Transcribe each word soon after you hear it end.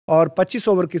और 25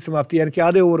 ओवर की समाप्ति यानी कि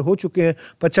आधे ओवर हो चुके हैं।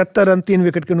 75 रन 3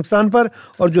 विकेट के नुकसान पर,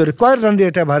 और जो रिक्वायर्ड रन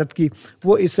रेट है भारत की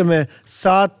वो इस समय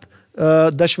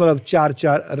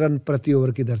 7.44 रन प्रति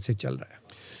ओवर की दर से चल रहा है।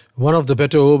 One of the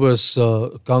better overs,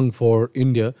 Kang, for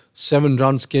India. 7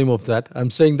 runs came of that. I'm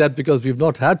saying that because we've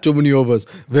not had too many overs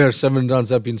where 7 runs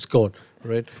have been scored,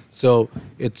 right? So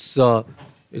it's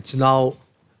now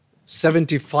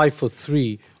 75 for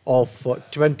 3 of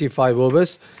 25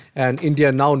 overs, and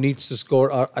India now needs to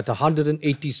score at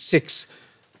 186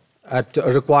 at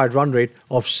a required run rate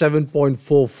of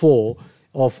 7.44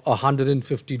 of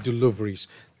 150 deliveries.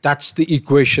 That's the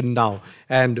equation now,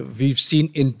 and we've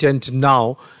seen intent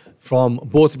now from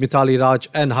both Mithali Raj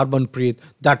and Harmanpreet.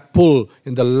 That pull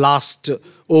in the last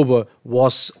over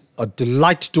was a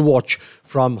delight to watch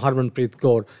from Harmanpreet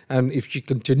Kaur, and if she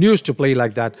continues to play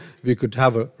like that, we could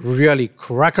have a really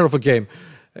cracker of a game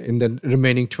in the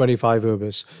remaining 25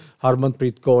 overs.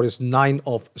 Harmanpreet Kaur is 9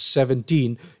 of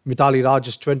 17. Mithali Raj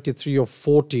is 23 of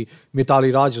 40.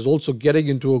 Mithali Raj is also getting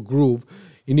into a groove.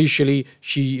 Initially,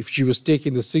 if she was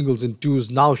taking the singles and twos,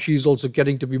 now she's also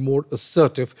getting to be more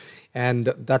assertive,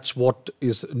 and that's what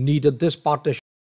is needed. This partnership